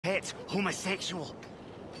Het homosexual.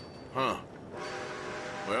 Huh.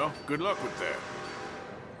 Well, good luck with that.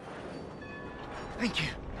 Thank you.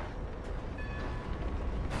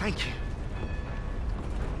 Thank you.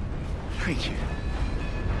 Thank you.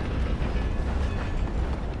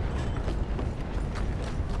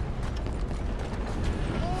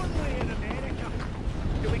 Only in America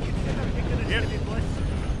do we consider ignorance to be bliss.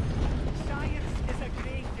 Science is a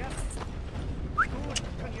great gift.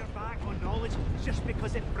 Don't turn your back on knowledge just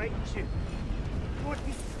because it frightens you. Don't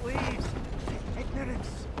be slaves to ignorance.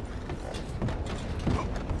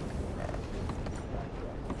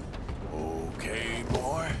 Okay,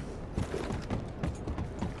 boy.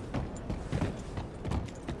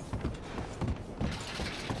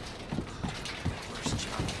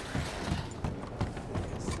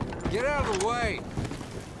 Get out of the way!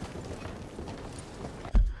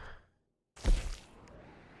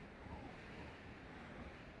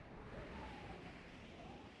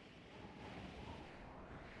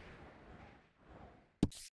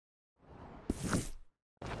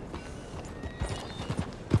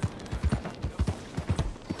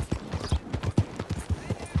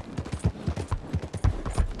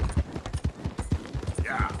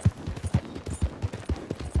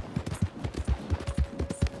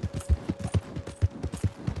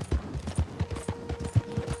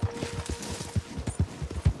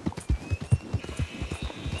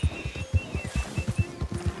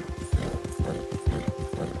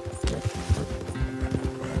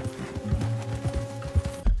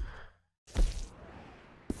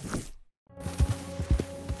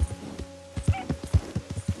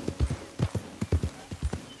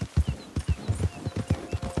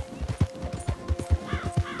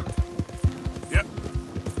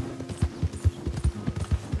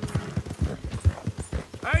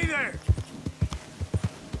 Hey there!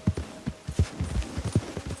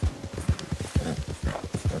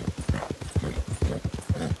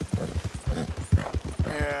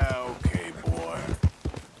 Yeah, okay, boy.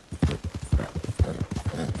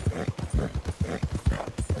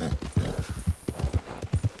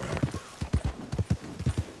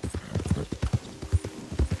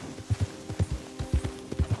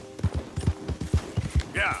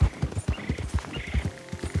 Yeah.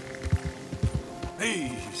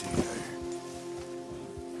 Easy there.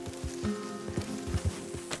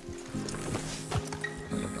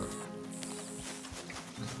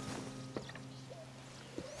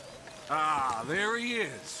 Ah, there he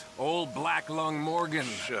is. Old Black Lung Morgan.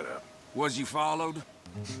 Shut up. Was you followed?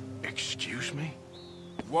 Excuse me?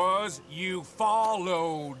 Was you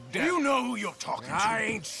followed? You know who you're talking to. I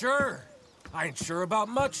ain't sure. I ain't sure about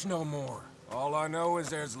much no more. All I know is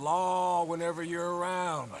there's law whenever you're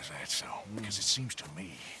around. Is that so? Because it seems to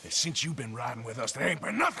me that since you've been riding with us, there ain't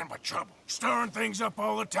been nothing but trouble. Stirring things up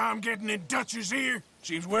all the time, getting in Dutch's ear.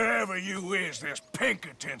 Seems wherever you is, there's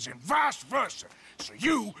Pinkertons and vice versa. So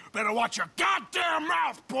you better watch your goddamn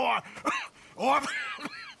mouth, boy! Or...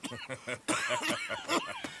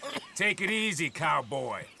 Take it easy,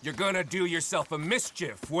 cowboy. You're gonna do yourself a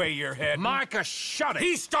mischief way you're heading. Micah, shut it!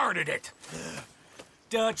 He started it!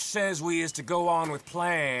 Dutch says we is to go on with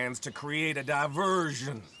plans to create a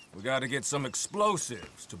diversion. We gotta get some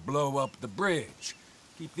explosives to blow up the bridge.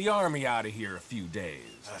 Keep the army out of here a few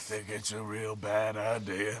days. I think it's a real bad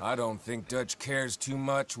idea. I don't think Dutch cares too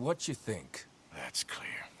much. What you think? That's clear.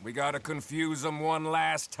 We gotta confuse him one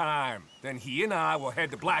last time. Then he and I will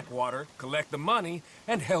head to Blackwater, collect the money,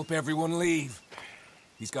 and help everyone leave.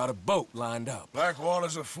 He's got a boat lined up.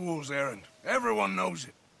 Blackwater's a fool's errand. Everyone knows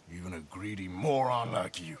it. Even a greedy moron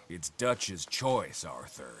like you. It's Dutch's choice,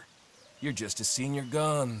 Arthur. You're just a senior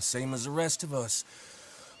gun, same as the rest of us.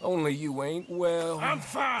 Only you ain't well. I'm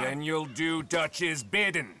fine. Then you'll do Dutch's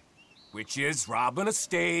bidding, which is robbing a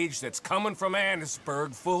stage that's coming from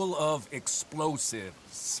Annesburg full of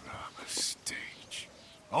explosives. Rob a stage.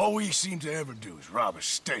 All we seem to ever do is rob a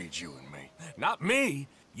stage, you and me. Not me,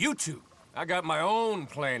 you two. I got my own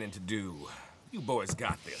planning to do. You boys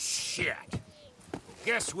got this. Shit.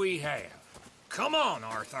 Guess we have. Come on,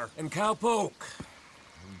 Arthur. And Cowpoke,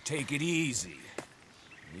 take it easy.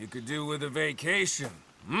 You could do with a vacation,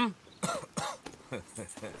 hmm?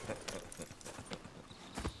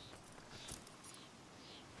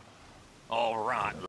 All right.